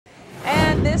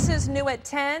This is new at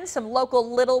 10. Some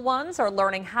local little ones are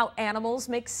learning how animals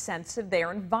make sense of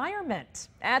their environment.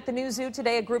 At the new zoo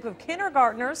today, a group of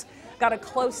kindergartners got a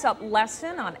close-up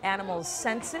lesson on animals'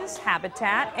 senses,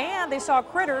 habitat, and they saw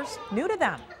critters new to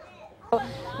them.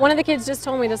 One of the kids just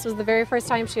told me this was the very first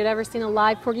time she had ever seen a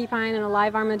live porcupine and a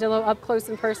live armadillo up close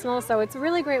and personal, so it's a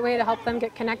really great way to help them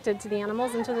get connected to the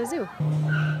animals and to the zoo.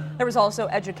 There was also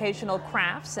educational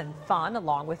crafts and fun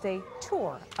along with a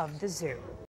tour of the zoo.